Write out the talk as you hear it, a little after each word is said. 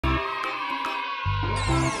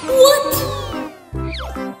What?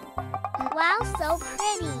 Wow, so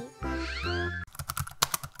pretty.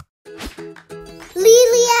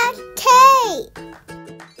 LyLeahKate.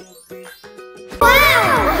 Wow!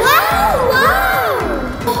 Wow! Wow!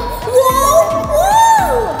 Whoa! Whoa!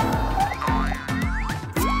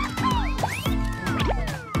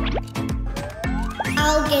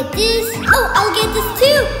 I'll get this. Oh, I'll get this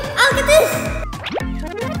too. I'll get this.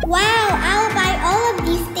 Wow, I'll buy all of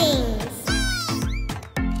these things.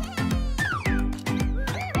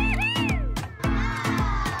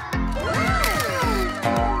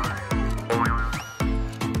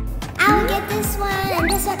 I'll get this one and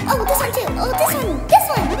this one. Oh, this one too. Oh, this one. This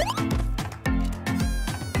one.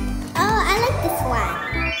 Oh, I like this one.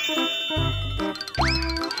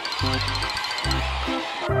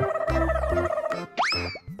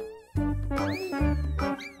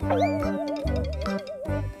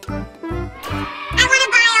 I want to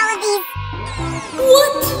buy all of these.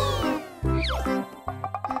 What?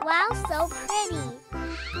 Wow, so pretty.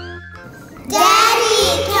 Daddy,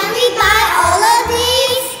 can we buy all of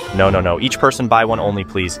these? No. Each person buy one only,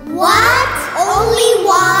 please. What? Only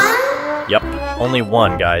one? Yep, only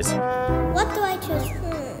one, guys. What do I choose?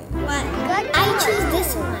 What? Good I choice. choose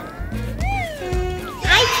this one.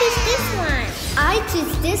 I choose this one. I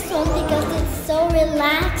choose this one because it's so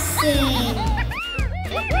relaxing.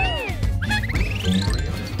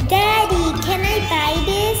 Daddy, can I buy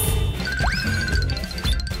this?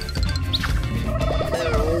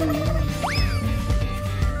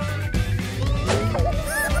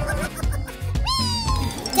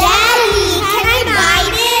 Daddy, can I buy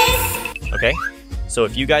this? Okay? So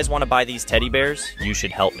if you guys want to buy these teddy bears, you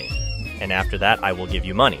should help me. And after that, I will give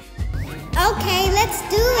you money. Okay, let's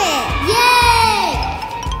do it. Yay!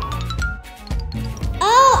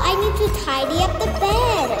 Oh, I need to tidy up the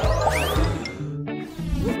bed.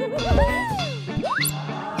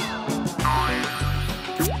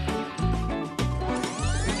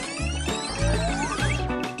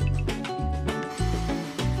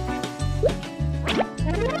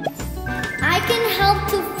 I can help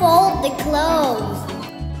to fold the clothes.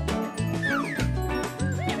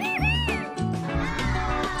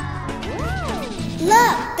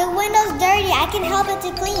 Look, the window's dirty. I can help it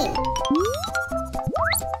to clean.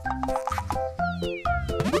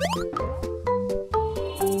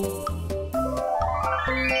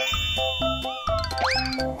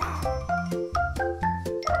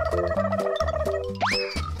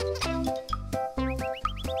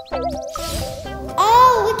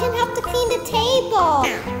 Oh, we can help to clean the table.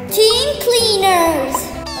 Team cleaners.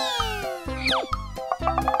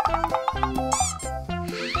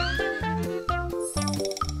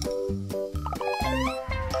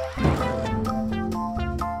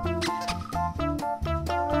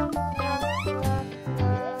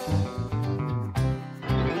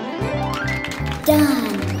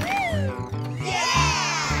 Done.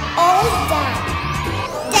 All done.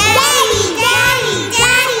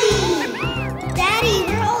 Daddy,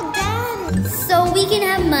 we're all done. So we can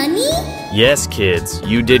have money? Yes, kids,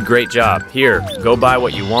 you did great job. Here, go buy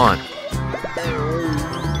what you want.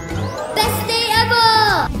 Best day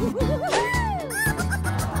ever!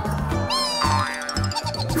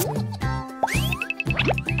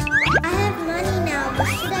 I have money now, but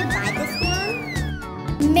should I buy this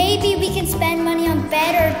one? Maybe we can spend money on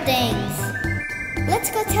better things. Let's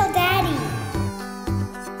go tell Daddy.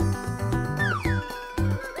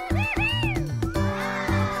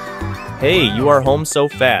 Hey, you are home so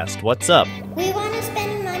fast. What's up? We want to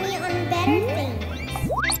spend money on better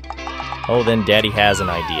things. Oh, then Daddy has an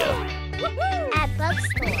idea. At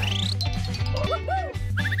bookstore.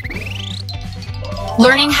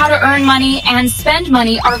 Learning how to earn money and spend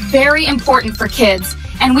money are very important for kids,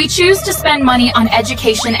 and we choose to spend money on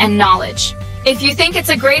education and knowledge. If you think it's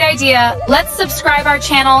a great idea, let's subscribe our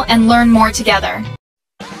channel and learn more together.